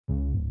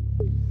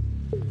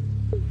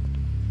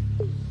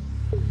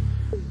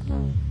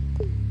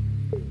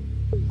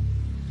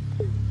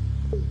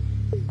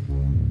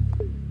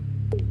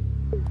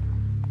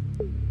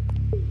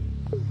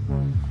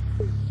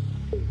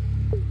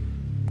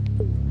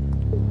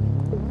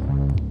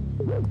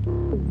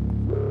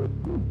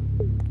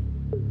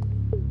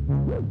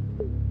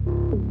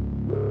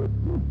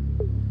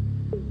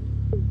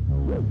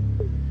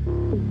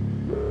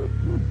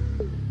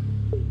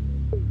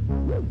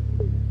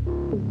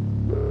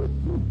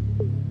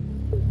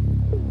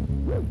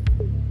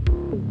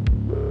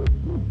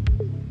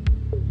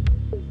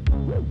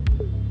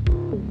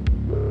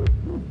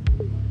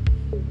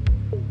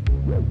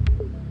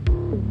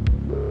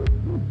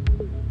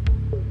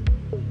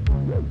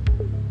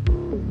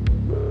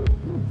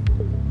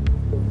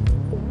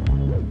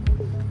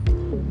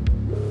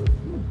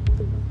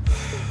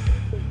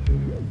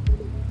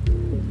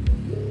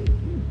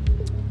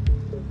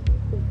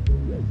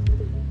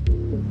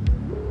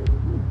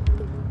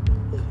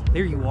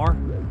are.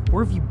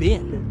 Where have you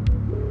been?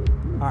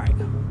 Alright,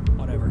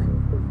 whatever.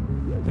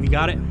 Have you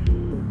got it?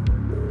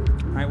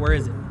 Alright, where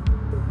is it?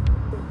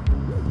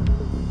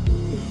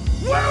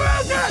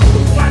 Where is it?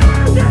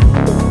 Where is it?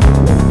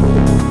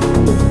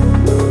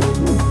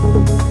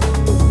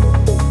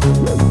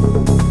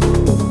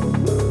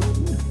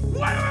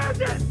 Where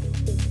is it?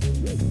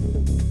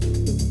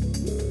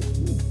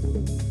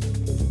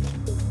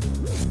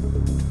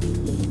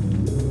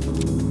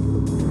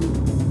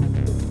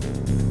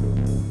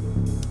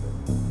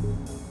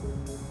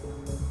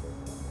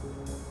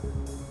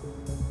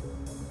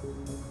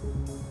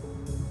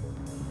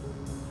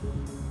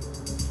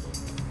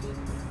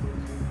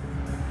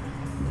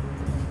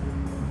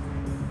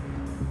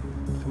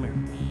 Come here.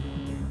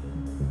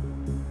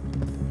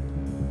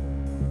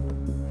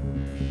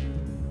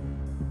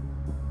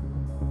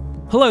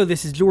 Hello,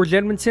 this is George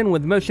Edmondson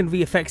with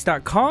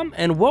MotionVFX.com,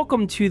 and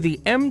welcome to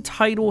the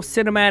mTitle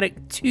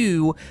Cinematic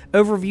 2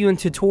 overview and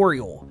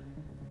tutorial.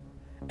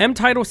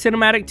 mTitle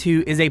Cinematic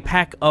 2 is a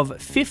pack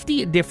of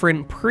 50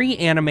 different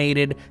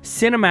pre-animated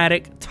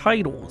cinematic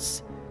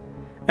titles.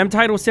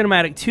 mTitle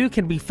Cinematic 2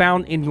 can be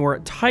found in your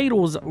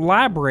titles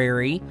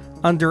library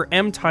under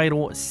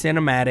mTitle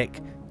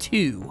Cinematic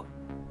 2.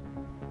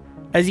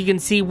 As you can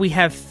see, we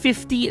have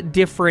 50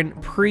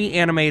 different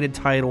pre-animated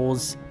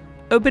titles,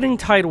 opening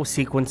title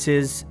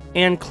sequences,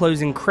 and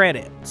closing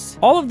credits.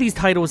 All of these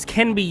titles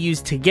can be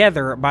used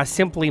together by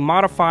simply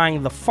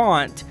modifying the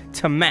font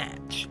to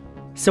match.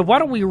 So why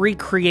don't we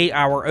recreate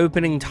our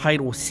opening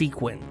title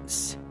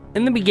sequence?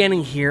 In the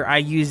beginning here, I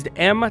used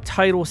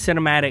mTitle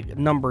Cinematic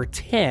number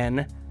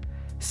 10.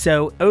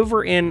 So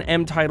over in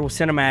mTitle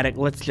Cinematic,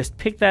 let's just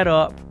pick that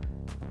up,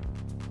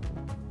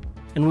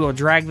 and we will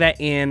drag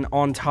that in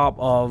on top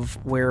of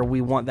where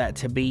we want that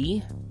to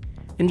be.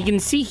 And you can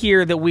see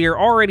here that we are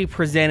already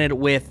presented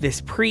with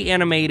this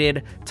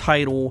pre-animated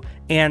title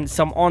and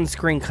some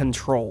on-screen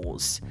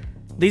controls.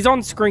 These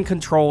on-screen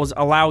controls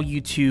allow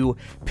you to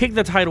pick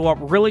the title up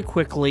really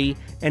quickly,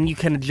 and you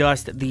can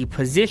adjust the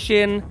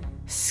position,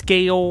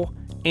 scale,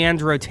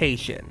 and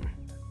rotation.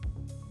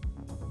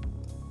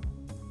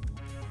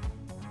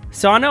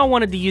 So I know I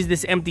wanted to use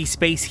this empty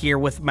space here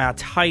with my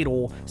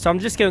title, so I'm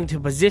just going to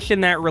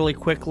position that really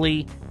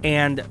quickly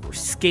and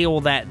scale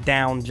that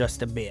down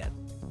just a bit.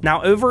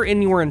 Now over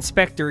in your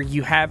inspector,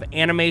 you have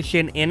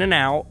animation in and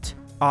out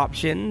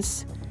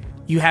options,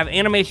 you have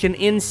animation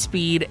in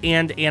speed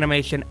and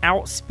animation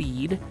out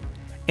speed,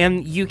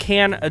 and you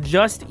can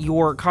adjust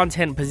your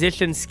content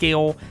position,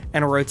 scale,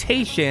 and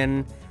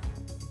rotation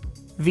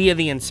via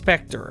the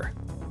inspector.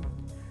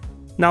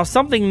 Now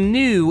something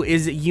new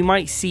is you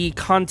might see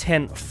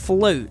content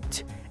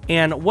float,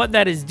 and what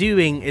that is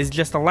doing is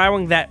just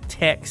allowing that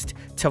text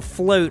to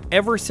float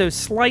ever so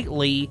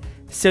slightly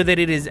so that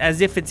it is as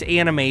if it's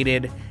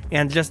animated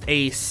and just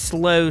a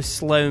slow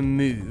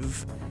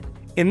move.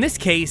 In this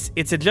case,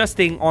 it's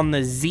adjusting on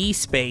the Z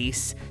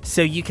space,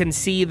 so you can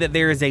see that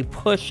there is a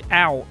push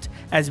out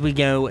as we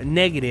go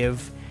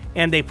negative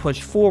and a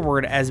push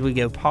forward as we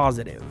go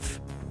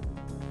positive.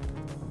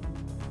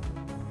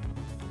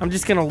 I'm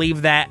just going to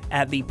leave that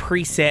at the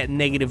preset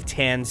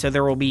 -10, so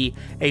there will be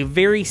a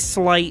very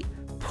slight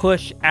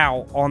push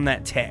out on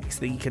that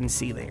text that you can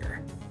see there.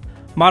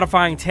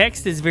 Modifying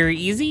text is very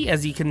easy.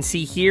 As you can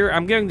see here,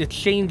 I'm going to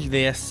change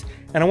this,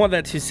 and I want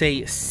that to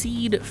say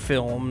Seed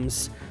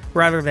Films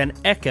rather than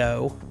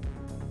Echo.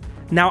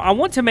 Now, I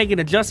want to make an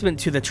adjustment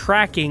to the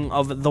tracking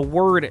of the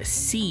word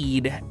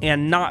seed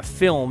and not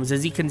films.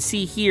 As you can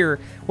see here,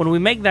 when we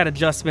make that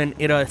adjustment,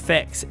 it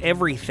affects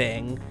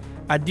everything.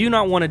 I do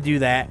not want to do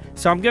that,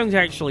 so I'm going to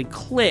actually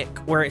click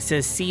where it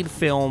says Seed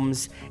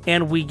Films,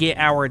 and we get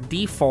our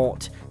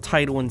default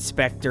title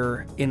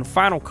inspector in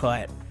Final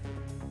Cut.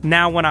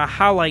 Now when I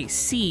highlight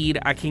seed,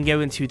 I can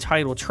go into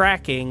title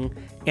tracking,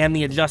 and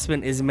the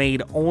adjustment is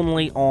made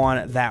only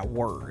on that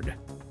word.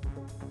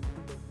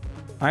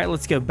 Alright,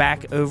 let's go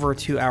back over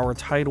to our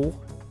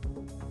title.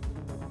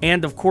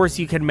 And of course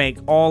you can make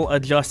all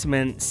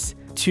adjustments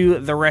to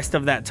the rest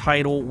of that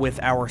title with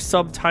our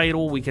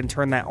subtitle. We can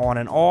turn that on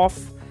and off.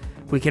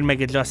 We can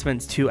make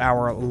adjustments to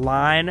our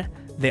line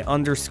that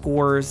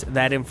underscores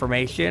that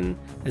information,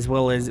 as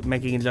well as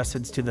making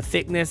adjustments to the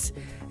thickness,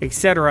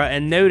 etc.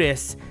 And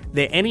notice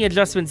that any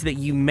adjustments that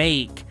you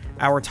make,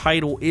 our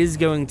title is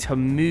going to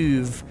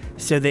move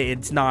so that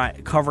it's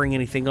not covering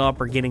anything up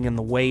or getting in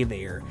the way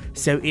there.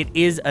 So it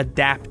is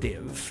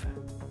adaptive.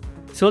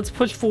 So let's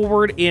push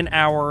forward in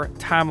our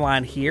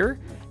timeline here,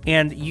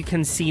 and you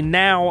can see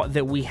now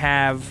that we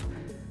have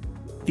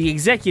the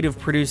executive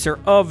producer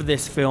of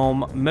this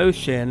film,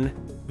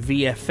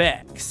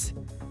 MotionVFX.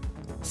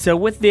 So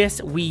with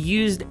this, we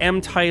used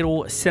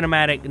mTitle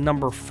Cinematic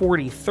number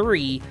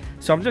 43,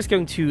 so I'm just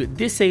going to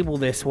disable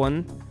this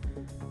one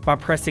by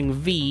pressing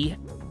V,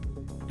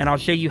 and I'll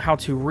show you how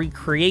to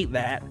recreate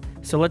that.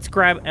 So let's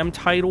grab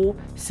mTitle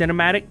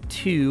Cinematic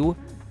 2,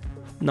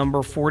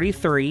 number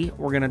 43.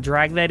 We're going to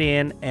drag that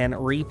in and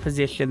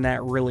reposition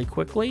that really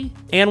quickly.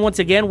 And once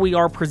again, we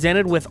are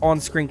presented with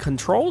on-screen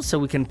controls, so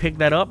we can pick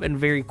that up and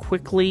very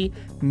quickly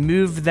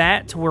move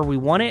that to where we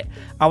want it.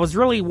 I was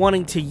really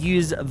wanting to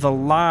use the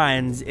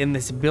lines in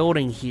this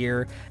building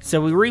here,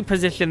 so we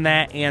repositioned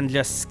that and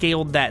just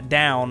scaled that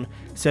down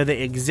so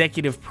the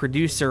executive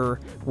producer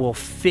will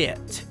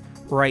fit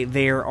right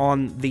there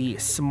on the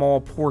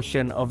small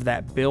portion of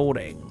that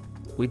building.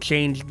 We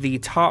changed the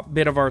top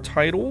bit of our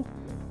title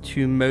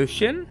to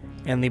motion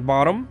and the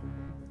bottom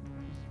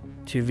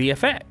to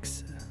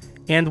VFX.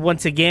 And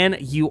once again,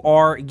 you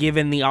are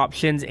given the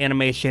options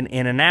animation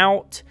in and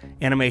out,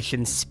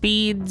 animation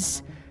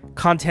speeds,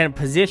 content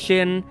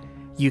position.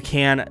 You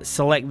can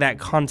select that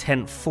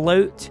content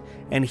float.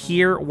 And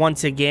here,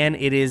 once again,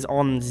 it is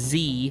on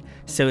Z,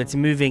 so it's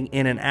moving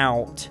in and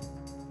out.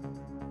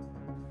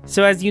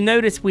 So as you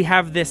notice, we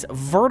have this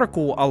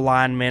vertical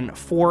alignment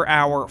for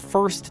our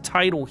first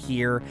title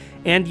here,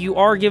 and you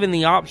are given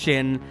the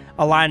option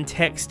align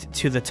text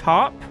to the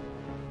top,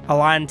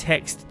 align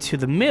text to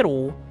the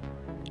middle,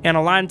 and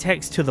align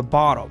text to the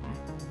bottom.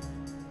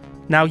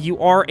 Now you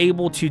are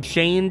able to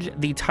change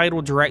the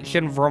title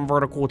direction from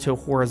vertical to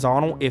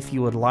horizontal if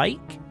you would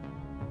like,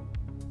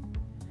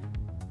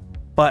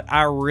 but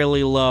I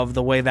really love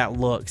the way that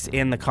looks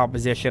in the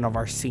composition of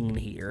our scene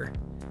here.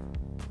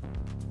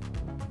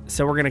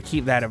 So we're going to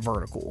keep that at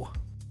vertical.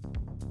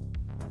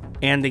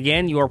 And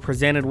again, you are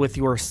presented with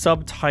your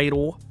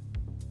subtitle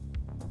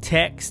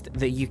text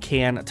that you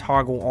can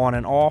toggle on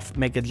and off,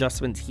 make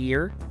adjustments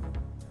here.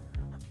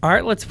 All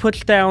right, let's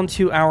push down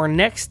to our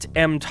next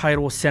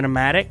mTitle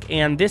cinematic,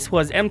 and this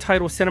was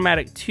mTitle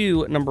Cinematic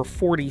 2, number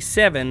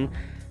 47.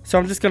 So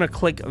I'm just going to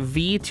click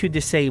V to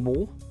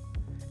disable,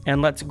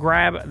 and let's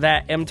grab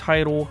that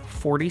mTitle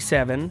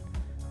 47.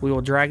 We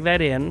will drag that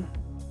in,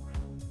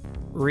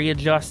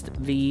 readjust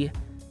the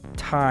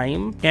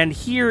time, and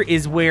here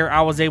is where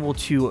I was able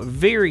to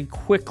very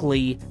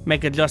quickly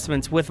make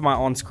adjustments with my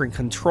on-screen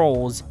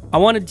controls. I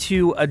wanted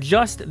to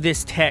adjust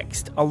this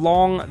text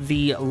along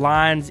the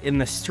lines in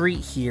the street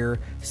here,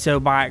 so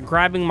by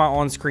grabbing my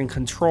on-screen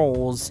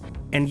controls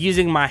and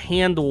using my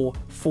handle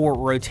for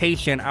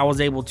rotation, I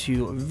was able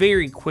to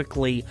very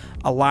quickly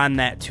align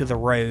that to the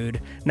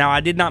road. Now, I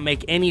did not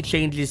make any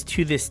changes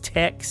to this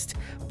text,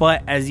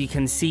 but as you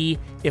can see,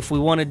 if we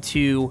wanted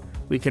to,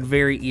 we could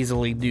very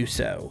easily do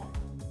so.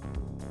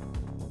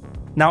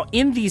 Now,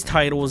 in these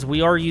titles,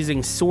 we are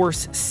using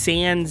source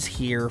sans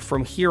here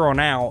from here on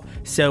out,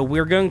 so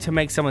we're going to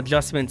make some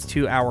adjustments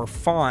to our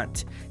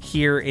font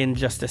here in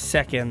just a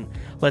second.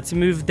 Let's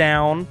move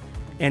down,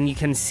 and you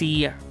can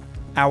see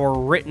our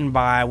written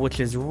by, which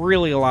is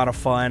really a lot of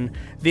fun.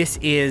 This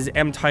is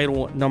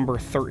mTitle number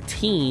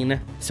 13,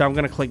 so I'm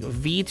going to click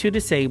V to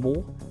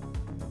disable.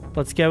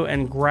 Let's go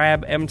and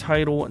grab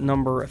mTitle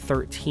number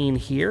 13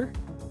 here.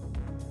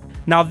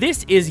 Now,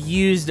 this is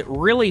used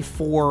really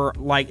for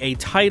like a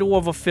title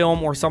of a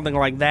film or something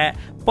like that,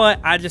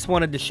 but I just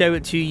wanted to show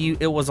it to you.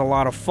 It was a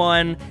lot of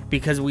fun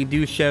because we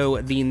do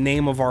show the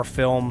name of our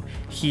film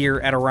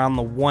here at around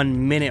the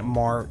 1 minute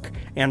mark.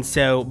 And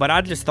so, but I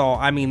just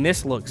thought, I mean,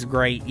 this looks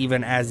great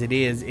even as it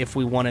is if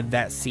we wanted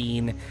that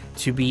scene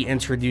to be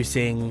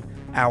introducing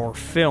our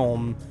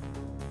film.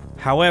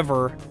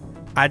 However,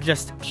 I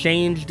just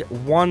changed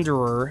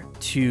Wanderer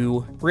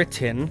to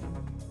written,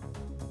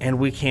 and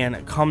we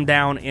can come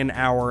down in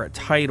our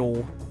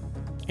title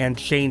and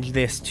change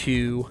this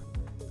to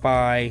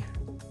by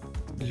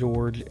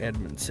George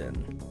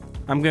Edmondson.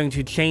 I'm going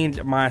to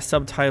change my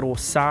subtitle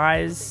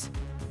size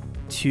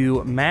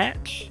to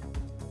match,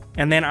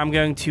 and then I'm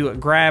going to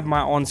grab my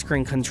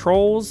on-screen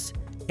controls,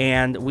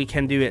 and we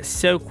can do it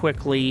so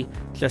quickly.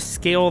 Just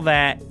scale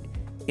that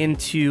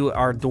into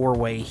our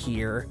doorway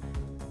here,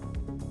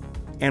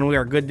 and we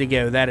are good to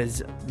go. That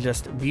is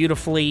just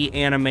beautifully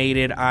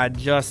animated. I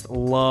just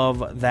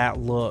love that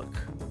look.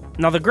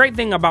 Now, the great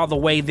thing about the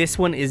way this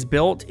one is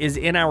built is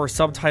in our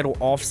subtitle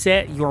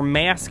offset, your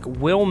mask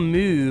will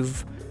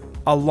move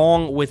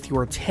along with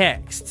your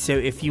text. So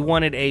if you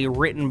wanted a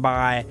written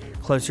by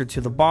closer to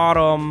the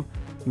bottom,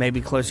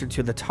 maybe closer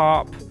to the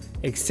top,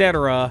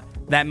 etc.,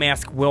 that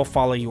mask will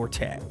follow your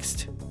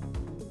text.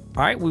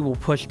 All right, we will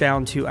push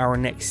down to our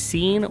next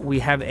scene. We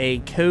have a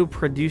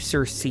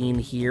co-producer scene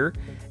here,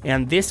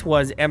 and this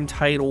was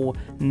mTitle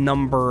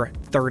number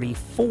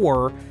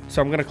 34.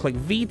 So I'm going to click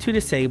V to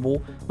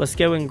disable. Let's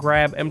go and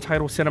grab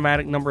mTitle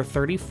Cinematic number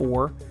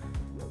 34.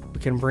 We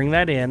can bring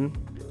that in.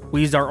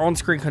 We used our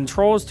on-screen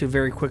controls to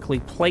very quickly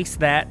place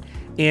that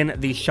in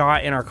the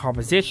shot in our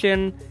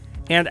composition,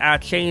 and I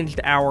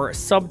changed our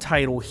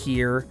subtitle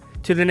here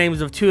to the names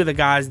of two of the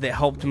guys that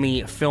helped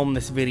me film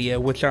this video,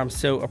 which I'm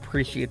so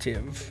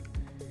appreciative.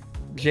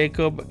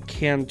 Jacob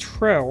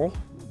Cantrell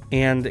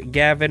and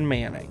Gavin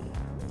Manning.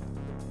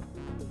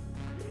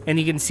 And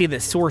you can see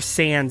that Source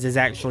Sans is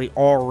actually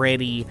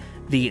already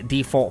the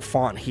default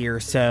font here,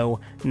 so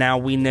now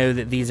we know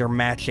that these are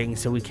matching,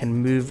 so we can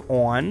move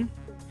on.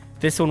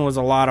 This one was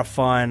a lot of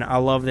fun. I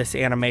love this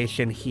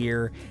animation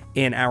here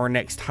in our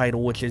next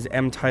title, which is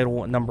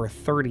mTitle number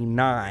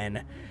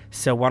 39.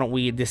 So why don't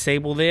we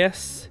disable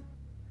this?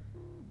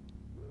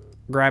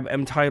 Grab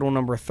mTitle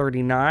number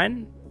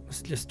 39.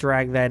 Let's just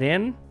drag that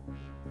in.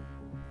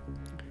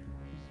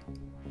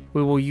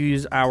 We will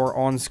use our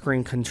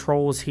on-screen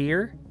controls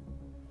here.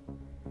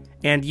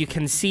 And you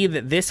can see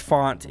that this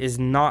font is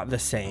not the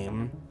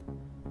same.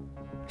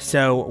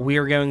 So we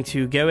are going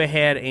to go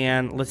ahead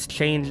and let's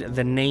change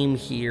the name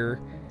here.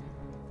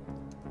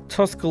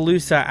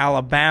 Tuscaloosa,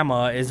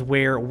 Alabama is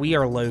where we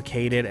are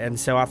located, and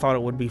so I thought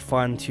it would be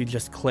fun to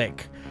just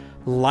click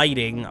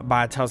lighting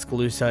by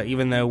Tuscaloosa,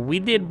 even though we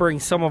did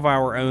bring some of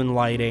our own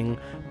lighting,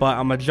 but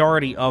a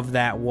majority of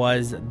that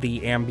was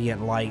the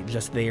ambient light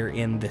just there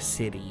in the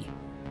city.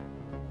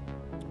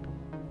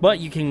 But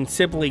you can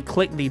simply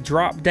click the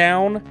drop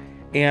down,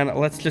 and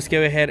let's just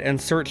go ahead and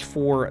search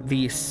for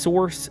the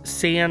Source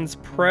Sans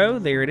Pro.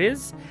 There it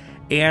is.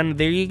 And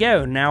there you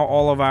go. Now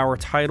all of our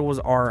titles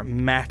are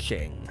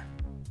matching.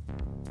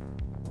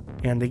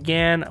 And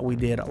again, we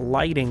did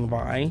lighting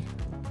by.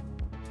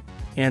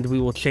 And we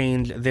will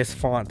change this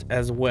font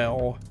as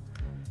well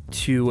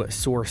to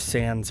Source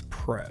Sans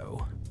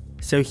Pro.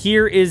 So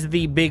here is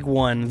the big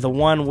one. The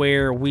one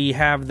where we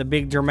have the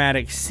big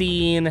dramatic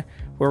scene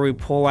where we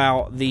pull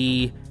out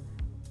the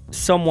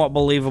somewhat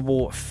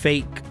believable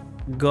fake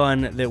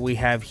gun that we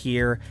have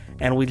here,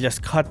 and we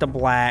just cut the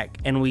black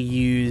and we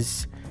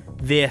use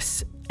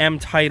this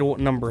mTitle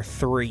number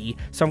 3.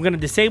 So I'm going to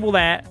disable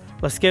that.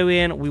 Let's go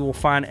in. We will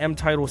find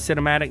mTitle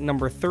cinematic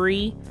number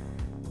 3.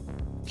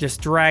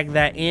 Just drag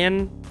that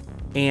in,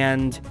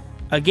 and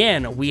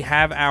again, we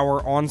have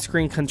our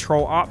on-screen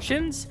control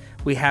options.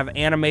 We have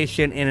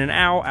animation in and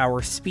out,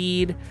 our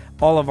speed,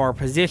 all of our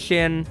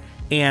position,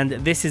 and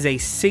this is a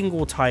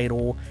single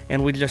title,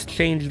 and we just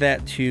change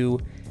that to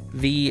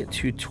the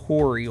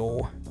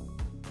tutorial.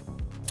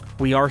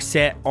 We are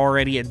set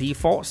already at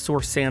default,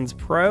 Source Sans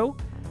Pro.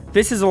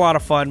 This is a lot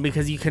of fun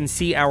because you can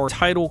see our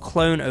title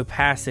clone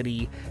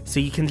opacity, so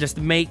you can just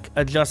make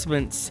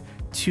adjustments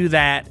to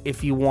that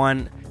if you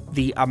want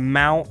the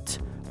amount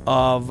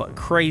of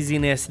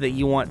craziness that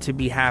you want to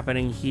be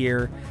happening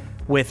here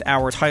with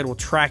our title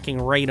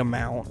tracking rate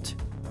amount.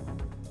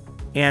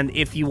 And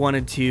if you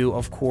wanted to,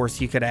 of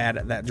course, you could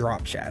add that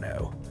drop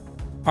shadow.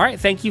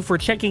 Alright, thank you for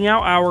checking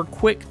out our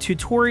quick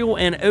tutorial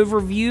and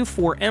overview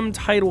for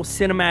mTitle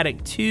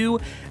Cinematic 2.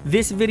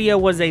 This video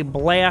was a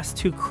blast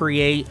to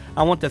create.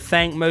 I want to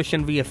thank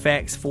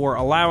MotionVFX for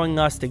allowing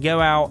us to go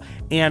out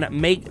and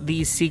make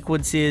these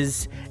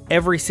sequences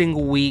every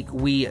single week.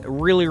 We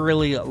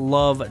really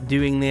love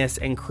doing this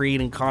and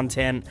creating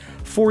content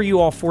for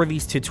you all for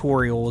these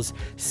tutorials.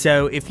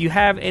 So if you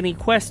have any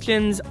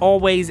questions,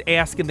 always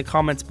ask in the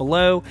comments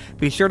below.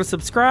 Be sure to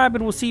subscribe,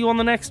 and we'll see you on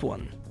the next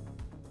one.